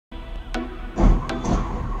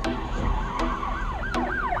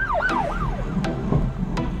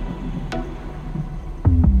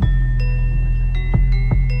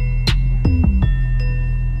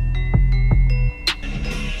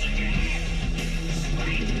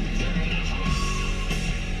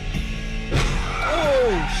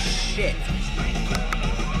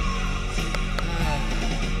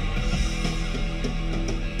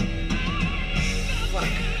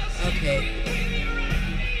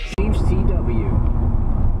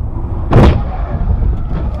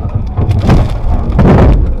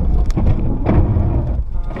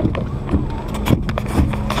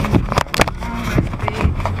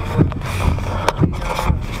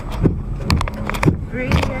3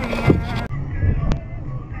 a.m.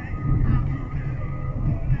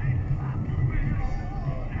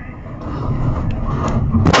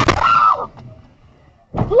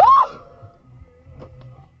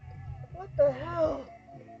 What the hell?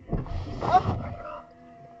 Oh my God.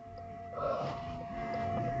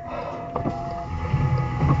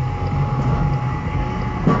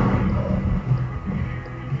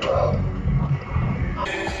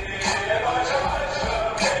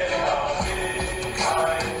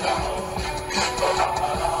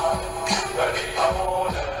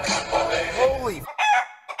 Holy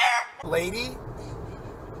lady,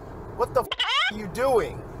 what the are you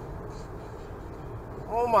doing?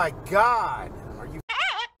 Oh my God, are you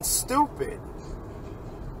stupid?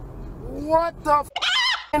 What the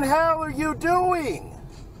hell are you doing?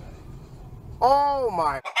 Oh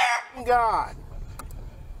my God.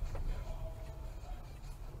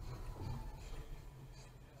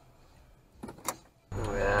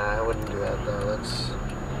 Yeah, I wouldn't do that though. That's...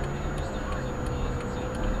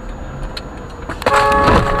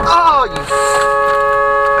 Oh, you...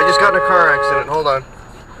 I just got in a car accident. Hold on.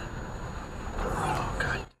 Oh,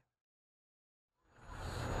 God.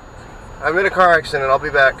 I'm in a car accident. I'll be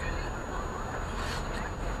back.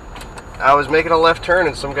 I was making a left turn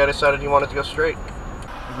and some guy decided he wanted to go straight.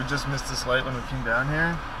 We just missed this light when we came down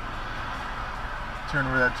here. Turn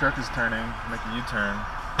where that truck is turning, make a U-turn.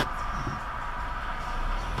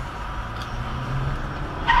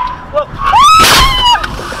 Whoa.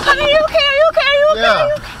 Are you okay? Are you okay? Are you okay? Yeah.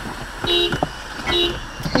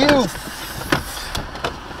 You.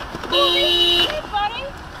 Hey, buddy.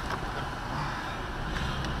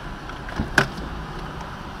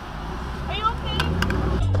 Are you okay?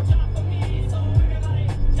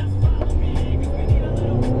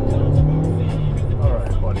 All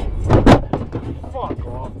right, buddy. Fuck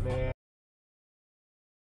off, man.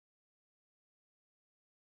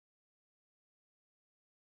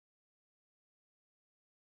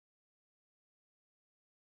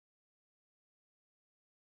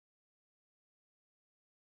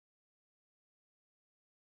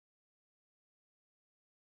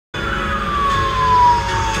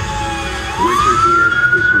 Winter here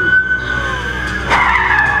is moving.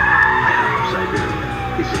 Half of Siberia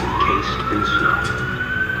is encased in snow.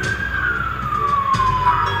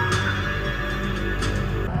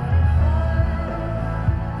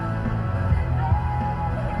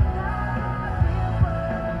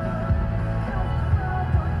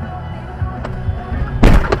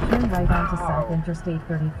 Turn right onto South Interstate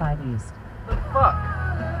 35 East. The fuck?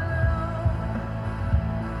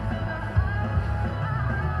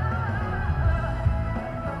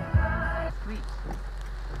 Sweet.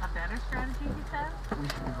 A better strategy, he says? We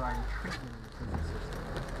should be providing treatment in the prison system.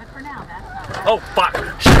 But for now, that's not. Oh, fuck! Now,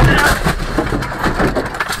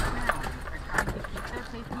 they're trying to keep their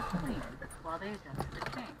patients clean while they adjust to the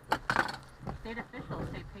change. State officials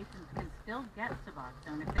say patients can still get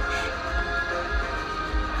Suboxone if they...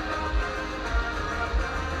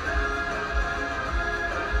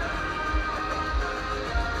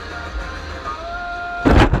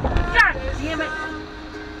 God damn it.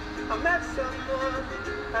 I met someone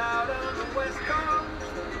out on the West Coast.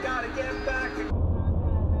 Gotta get back to...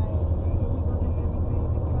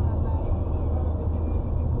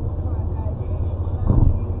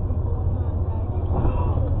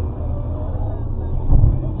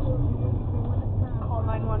 Call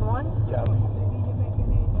 911. Yeah.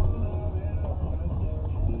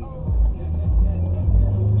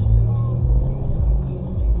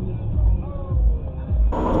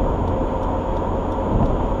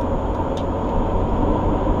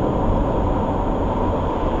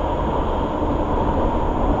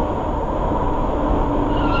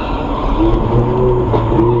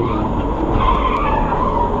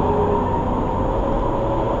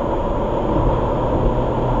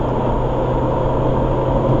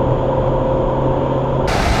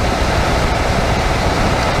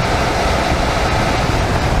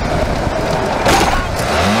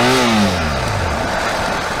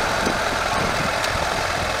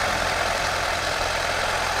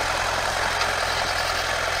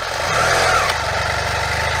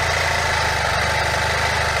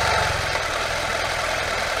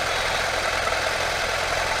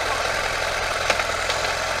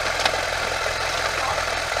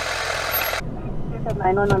 Have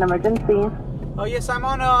 911 emergency. Yes, I'm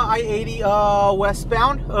on I-80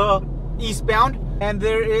 westbound, eastbound, and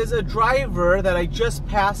there is a driver that I just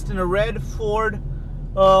passed in a red Ford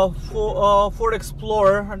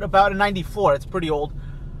Explorer, about a 94. It's pretty old.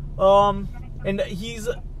 And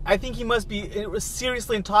I think he must be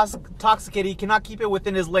seriously intoxicated. He cannot keep it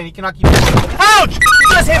within his lane. He cannot keep it. Ouch!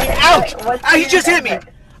 just hit me! Ouch! He just hit me!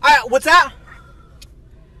 What's that?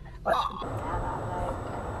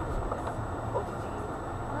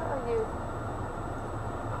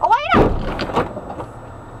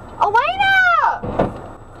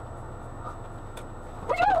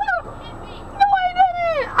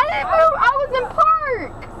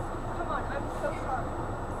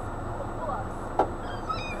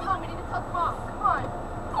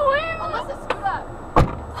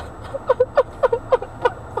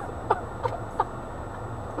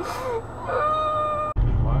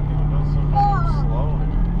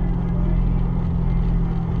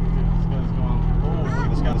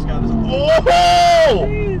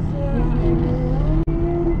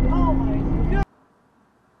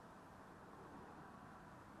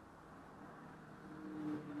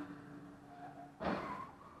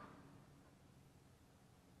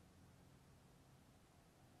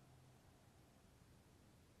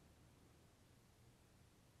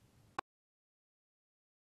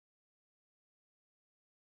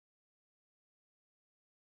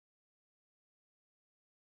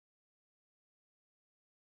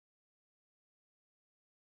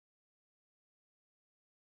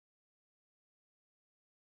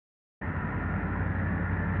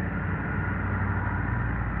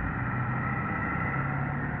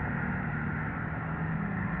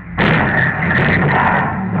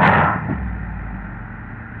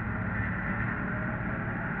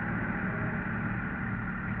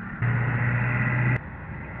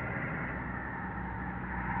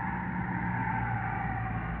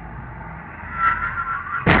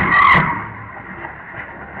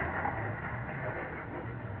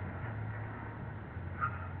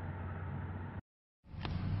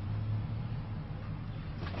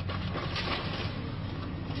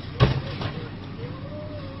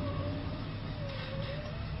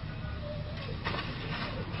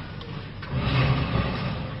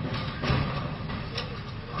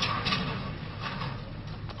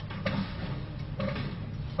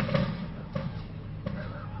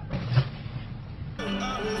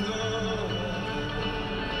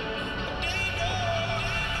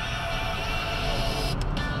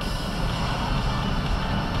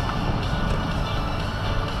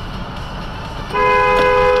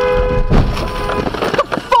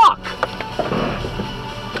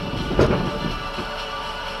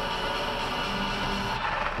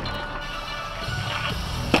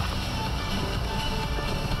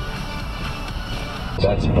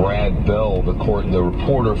 That's Brad Bell, the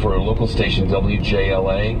reporter for a local station,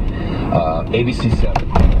 WJLA, ABC 7,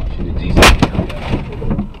 Washington, D.C.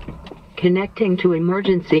 area. Connecting to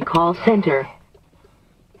emergency call center.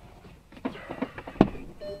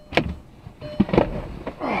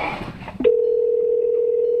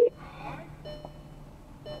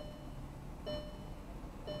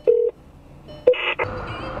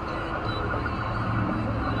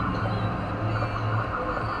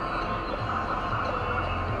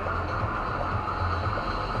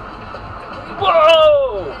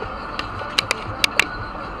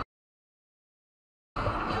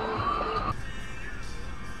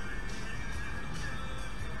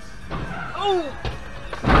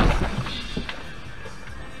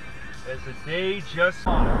 As the day just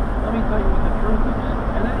Let me tell you what the truth is.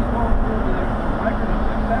 And then he's going through the record of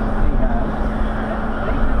success that he has.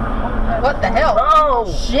 What the hell? Oh!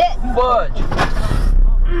 Shit! Fudge!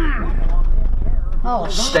 Oh,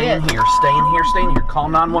 Stay in here, stay in here, stay in here. Call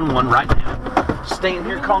 911 right now. Stay in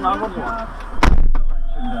here, call 911.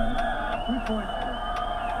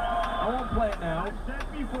 I won't play it now.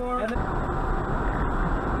 Set before.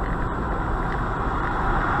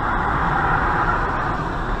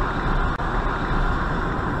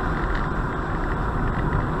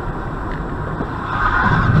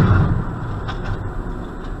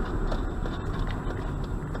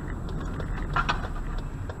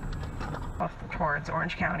 Towards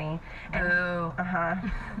Orange County. Oh.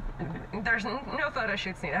 There's no photo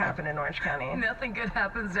shoots need to happen in Orange County. Nothing good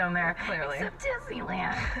happens down there. Clearly. Except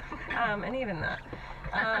Disneyland. And even that.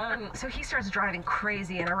 So he starts driving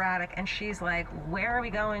crazy and erratic, and she's like, where are we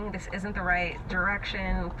going? This isn't the right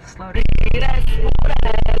direction. Slow down.